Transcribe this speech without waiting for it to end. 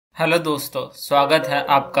Hello दोस्तों, स्वागत है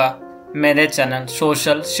आपका मेरे चैनल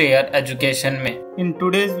सोशल शेयर एजुकेशन में। In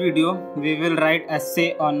today's video, we will write essay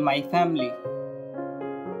on my family.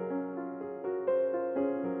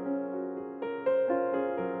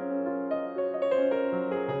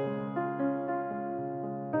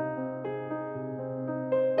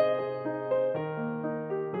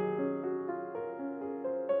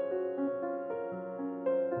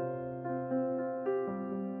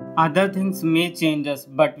 Other things may change us,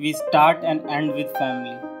 but we start and end with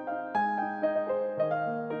family.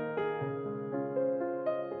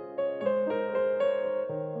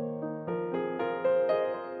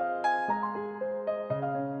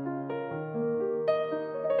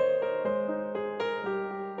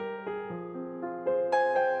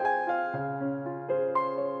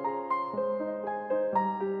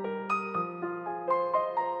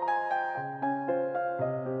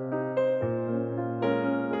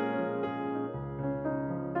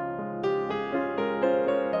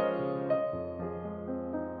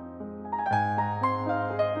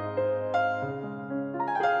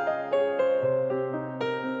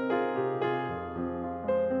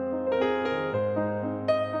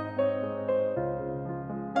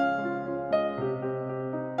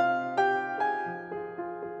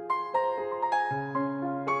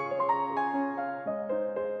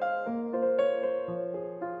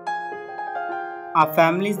 A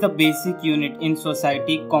family is the basic unit in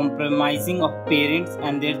society comprising of parents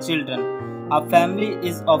and their children. A family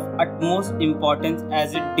is of utmost importance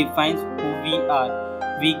as it defines who we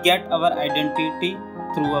are. We get our identity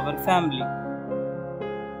through our family.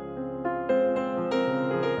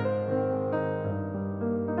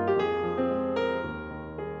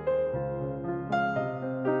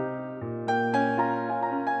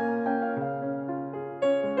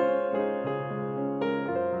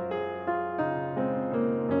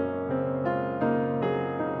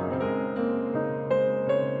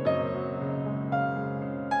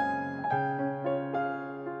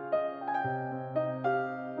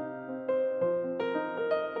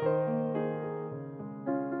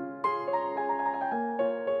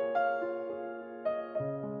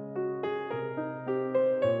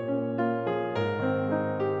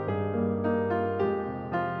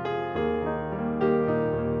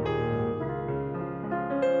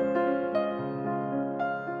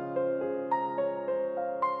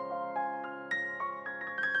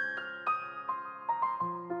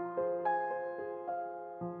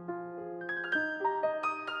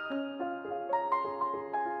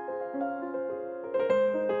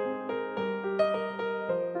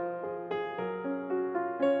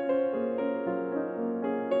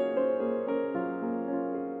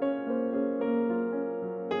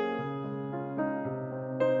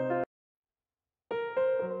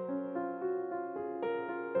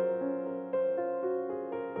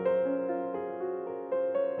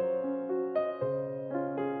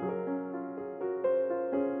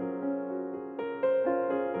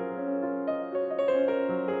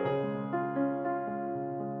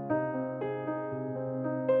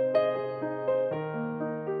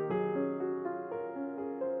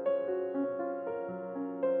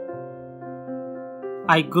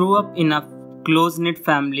 I grew up in a close-knit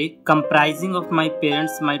family comprising of my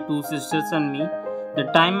parents, my two sisters and me. The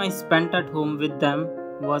time I spent at home with them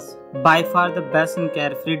was by far the best and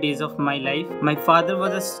carefree days of my life. My father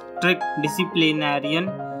was a strict disciplinarian,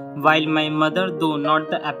 while my mother, though not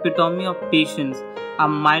the epitome of patience, a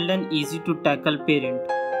mild and easy to tackle parent.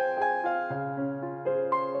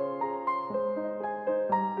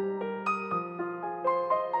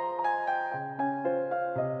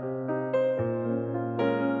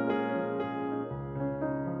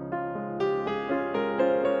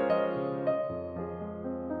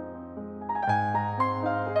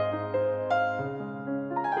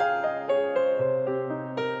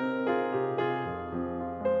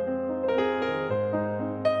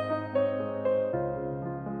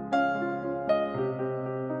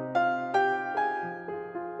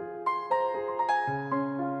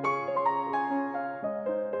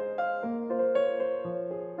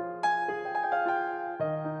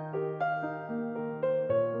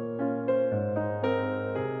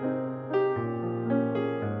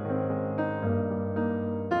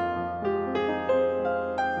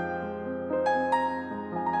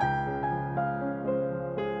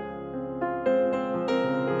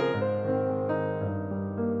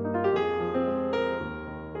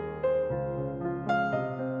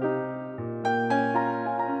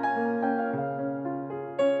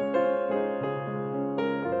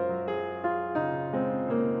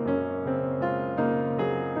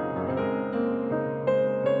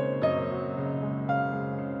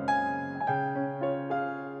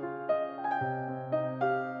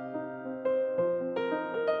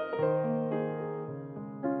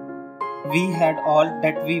 We had all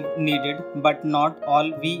that we needed, but not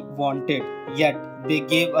all we wanted. Yet they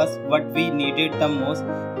gave us what we needed the most,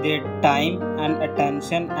 their time and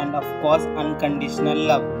attention, and of course, unconditional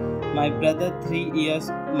love. My brother, 3 years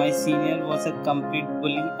my senior, was a complete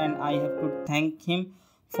bully, and I have to thank him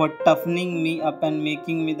for toughening me up and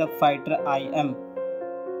making me the fighter I am.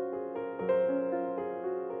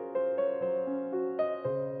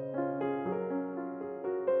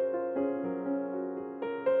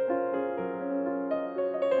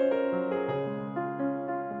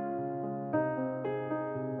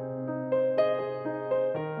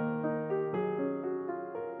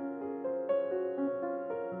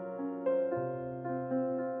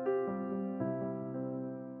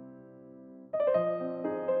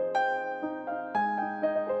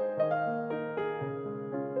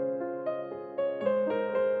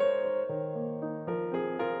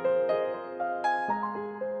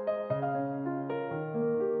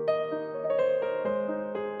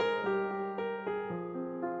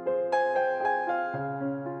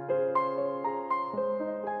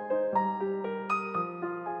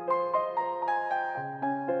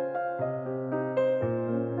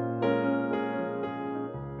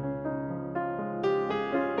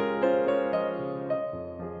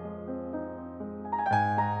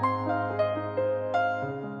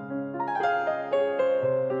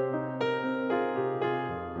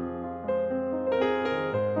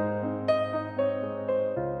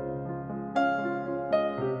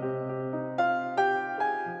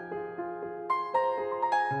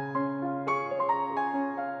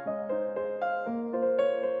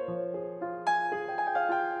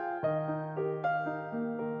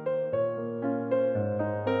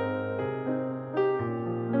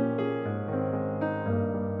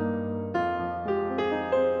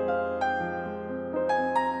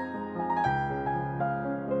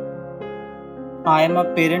 I am a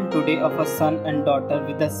parent today of a son and daughter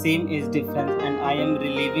with the same age difference, and I am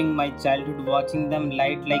reliving my childhood watching them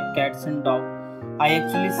light like cats and dogs. I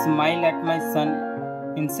actually smile at my son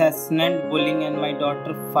incessant bullying and my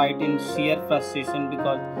daughter fight in sheer frustration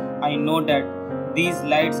because I know that these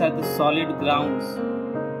lights are the solid grounds.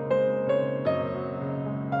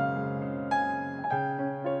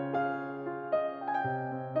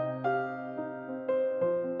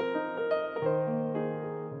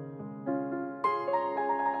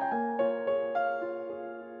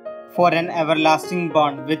 For an everlasting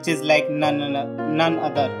bond which is like none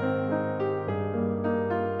other.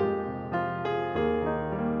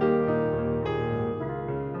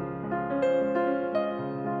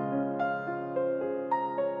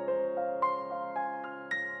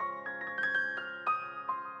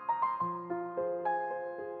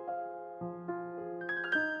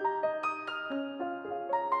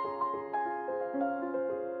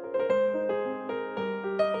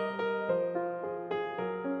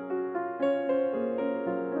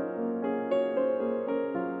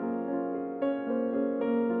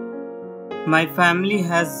 My family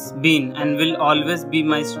has been and will always be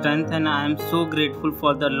my strength, and I am so grateful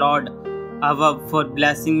for the Lord above for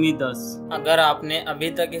blessing me thus. अगर आपने अभी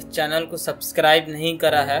तक इस channel को subscribe नहीं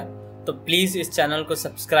करा है तो प्लीज इस चैनल को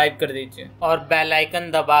सब्सक्राइब कर दीजिए और बेल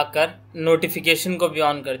आइकन दबाकर नोटिफिकेशन को भी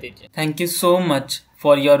ऑन कर दीजिए. Thank you so much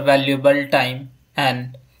for your valuable time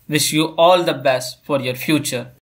and wish you all the best for your future.